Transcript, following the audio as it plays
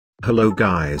Hello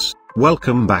guys,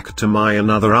 welcome back to my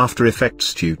another After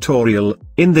Effects tutorial.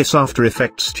 In this After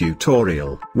Effects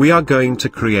tutorial, we are going to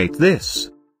create this.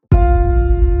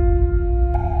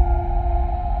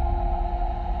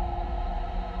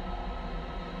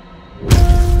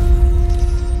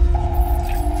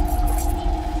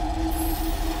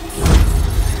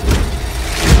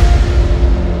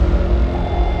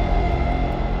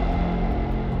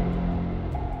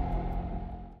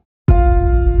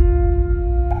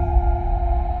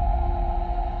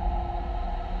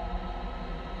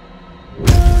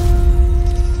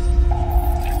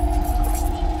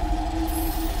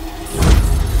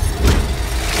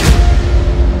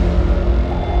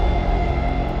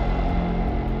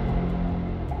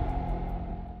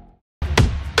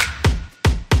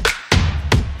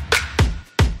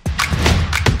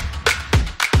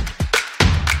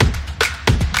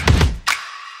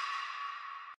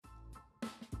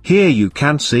 Here you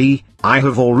can see, I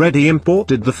have already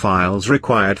imported the files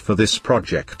required for this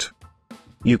project.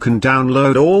 You can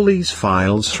download all these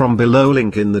files from below,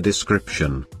 link in the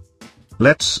description.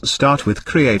 Let's start with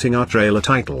creating our trailer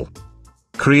title.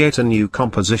 Create a new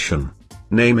composition.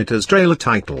 Name it as trailer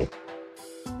title.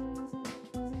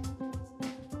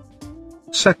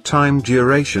 Set time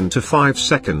duration to 5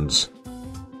 seconds.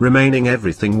 Remaining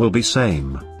everything will be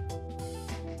same.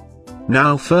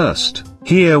 Now first,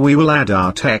 here we will add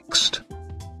our text.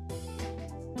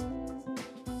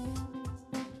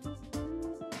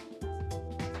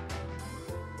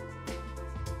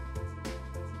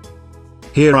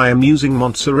 Here I am using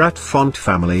Montserrat font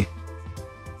family.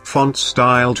 Font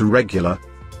style to regular.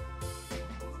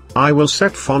 I will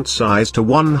set font size to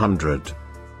 100.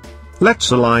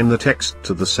 Let's align the text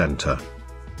to the center.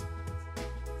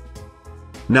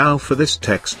 Now for this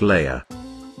text layer.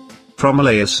 From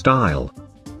layer style,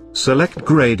 select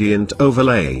gradient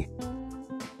overlay.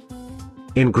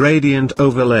 In gradient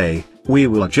overlay, we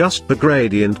will adjust the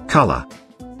gradient color.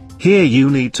 Here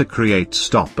you need to create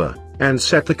stopper, and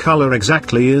set the color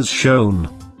exactly as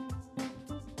shown.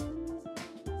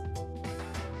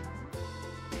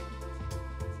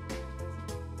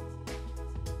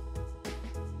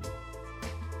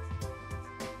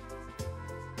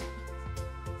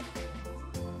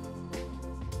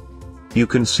 You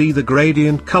can see the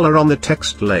gradient color on the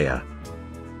text layer.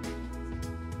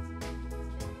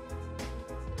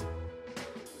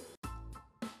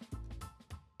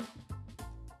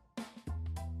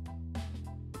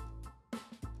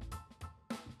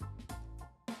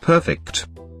 Perfect.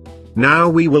 Now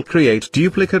we will create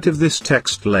duplicate of this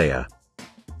text layer.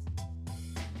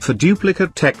 For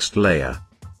duplicate text layer,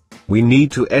 we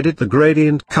need to edit the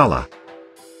gradient color.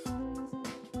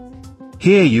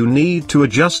 Here you need to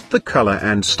adjust the color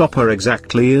and stopper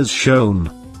exactly as shown.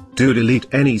 To delete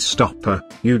any stopper,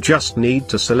 you just need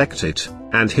to select it,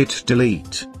 and hit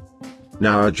delete.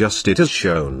 Now adjust it as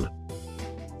shown.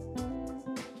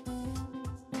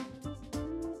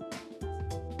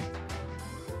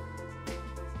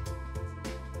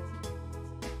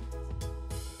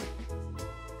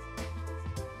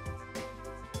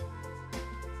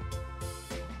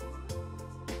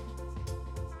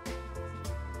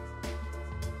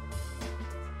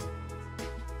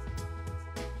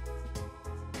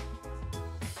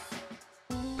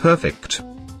 Perfect.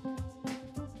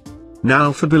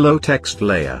 Now for below text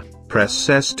layer, press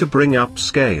S to bring up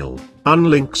scale,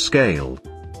 unlink scale.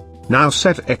 Now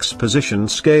set X position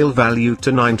scale value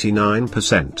to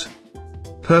 99%.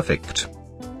 Perfect.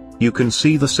 You can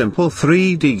see the simple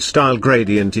 3D style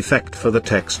gradient effect for the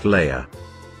text layer.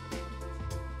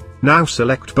 Now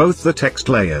select both the text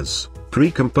layers,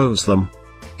 pre-compose them.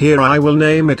 Here I will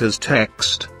name it as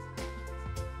text.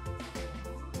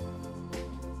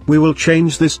 We will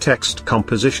change this text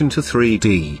composition to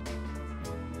 3D.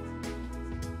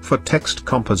 For text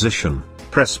composition,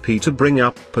 press P to bring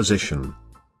up position.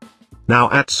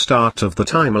 Now at start of the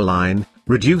timeline,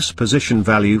 reduce position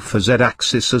value for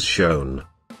Z-axis as shown.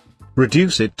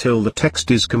 Reduce it till the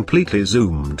text is completely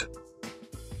zoomed.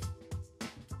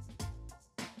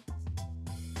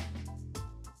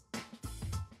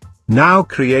 Now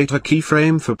create a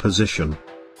keyframe for position.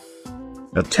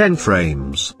 At 10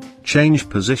 frames, change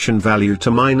position value to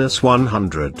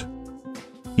 -100.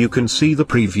 You can see the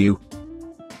preview.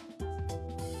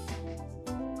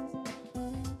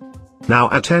 Now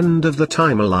at end of the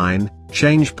timeline,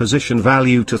 change position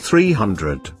value to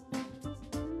 300.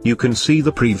 You can see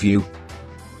the preview.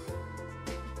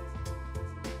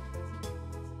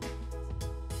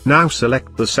 Now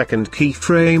select the second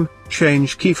keyframe,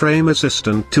 change keyframe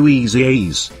assistant to easy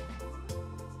ease.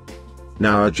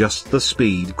 Now adjust the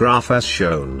speed graph as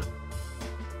shown.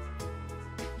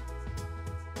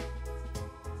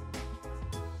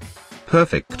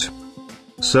 Perfect.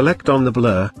 Select on the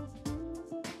blur.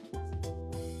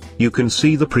 You can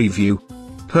see the preview.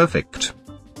 Perfect.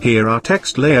 Here our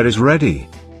text layer is ready.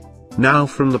 Now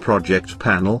from the project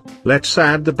panel, let's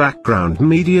add the background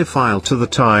media file to the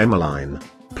timeline.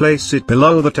 Place it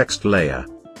below the text layer.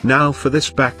 Now for this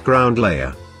background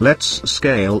layer, let's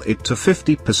scale it to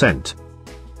 50%.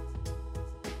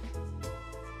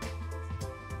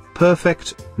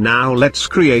 Perfect. Now let's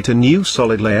create a new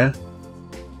solid layer.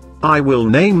 I will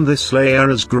name this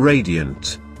layer as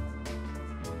Gradient.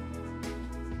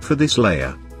 For this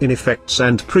layer, in Effects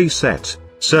and Preset,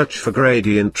 search for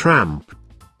Gradient Ramp.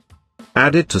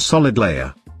 Add it to Solid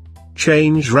Layer.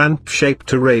 Change Ramp Shape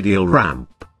to Radial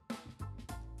Ramp.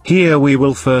 Here we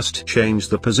will first change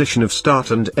the position of start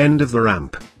and end of the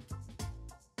ramp.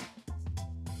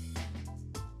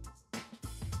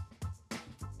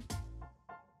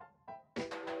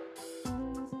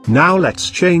 Now let's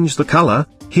change the color.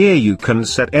 Here you can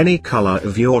set any color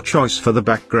of your choice for the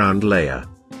background layer.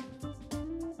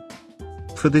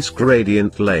 For this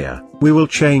gradient layer, we will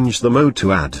change the mode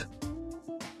to add.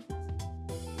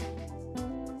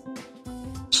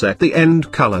 Set the end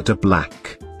color to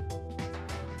black.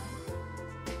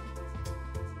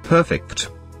 Perfect.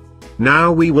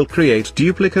 Now we will create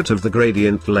duplicate of the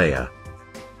gradient layer.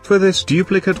 For this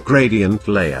duplicate gradient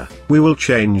layer, we will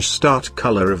change start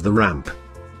color of the ramp.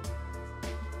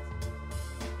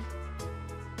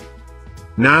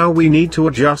 Now we need to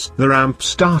adjust the ramp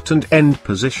start and end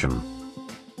position.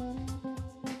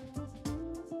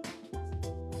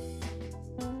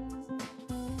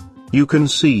 You can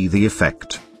see the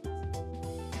effect.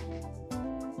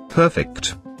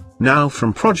 Perfect. Now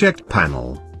from project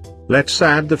panel, let's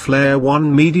add the Flare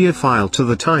 1 media file to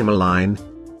the timeline.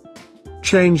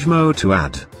 Change mode to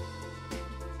add.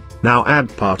 Now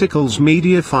add particles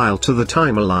media file to the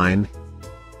timeline.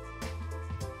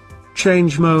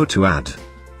 Change mode to add.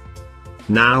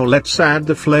 Now let's add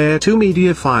the Flare 2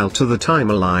 media file to the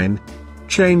timeline.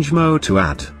 Change mode to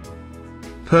add.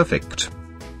 Perfect.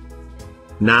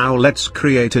 Now let's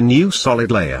create a new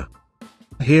solid layer.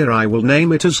 Here I will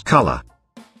name it as Color.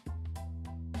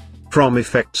 From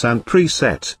Effects and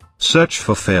Preset, search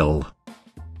for Fill.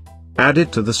 Add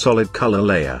it to the solid color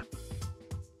layer.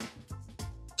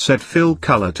 Set Fill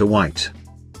Color to white.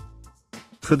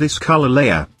 For this color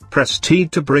layer, press T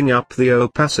to bring up the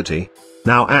opacity.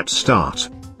 Now at Start.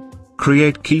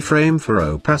 Create keyframe for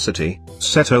opacity,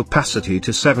 set opacity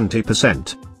to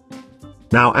 70%.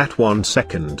 Now at 1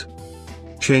 second.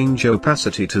 Change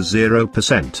opacity to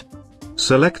 0%.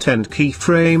 Select End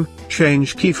keyframe,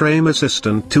 change keyframe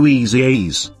assistant to Easy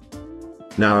Ease.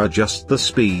 Now adjust the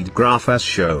speed graph as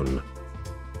shown.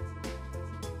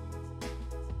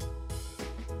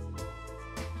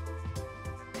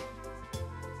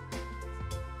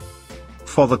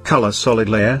 For the color solid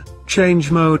layer,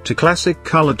 change mode to Classic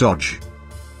Color Dodge.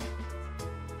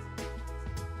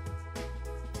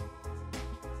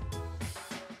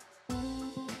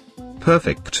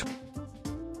 Perfect.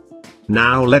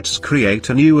 Now let's create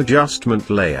a new adjustment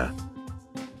layer.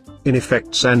 In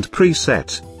Effects and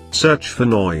Preset, search for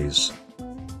Noise.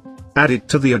 Add it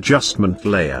to the adjustment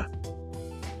layer.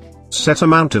 Set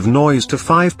amount of noise to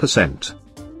 5%.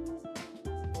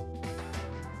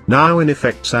 Now in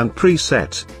Effects and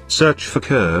Preset, search for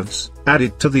Curves, add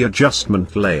it to the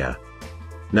adjustment layer.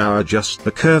 Now adjust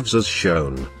the curves as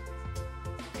shown.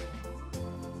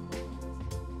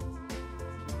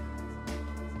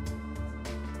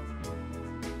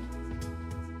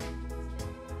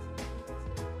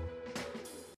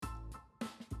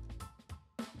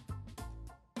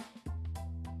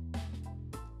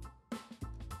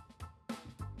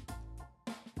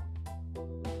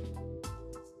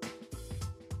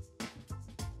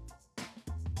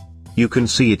 You can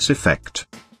see its effect.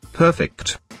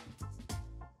 Perfect.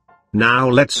 Now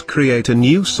let's create a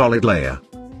new solid layer.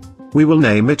 We will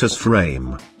name it as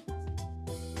Frame.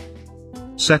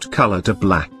 Set color to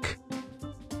black.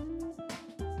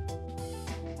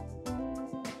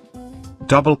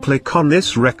 Double-click on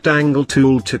this rectangle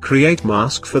tool to create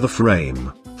mask for the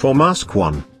frame. For mask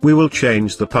 1, we will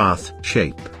change the path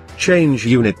shape. Change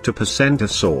unit to % of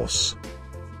source.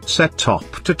 Set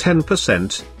top to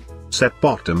 10%. Set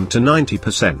bottom to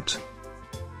 90%.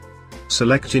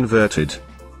 Select inverted.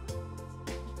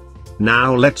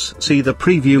 Now let's see the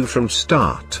preview from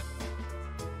start.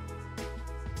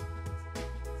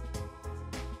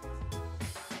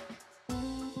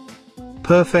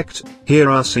 Perfect, here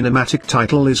our cinematic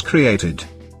title is created.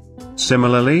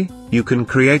 Similarly, you can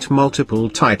create multiple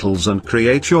titles and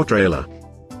create your trailer.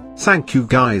 Thank you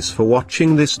guys for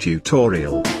watching this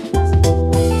tutorial.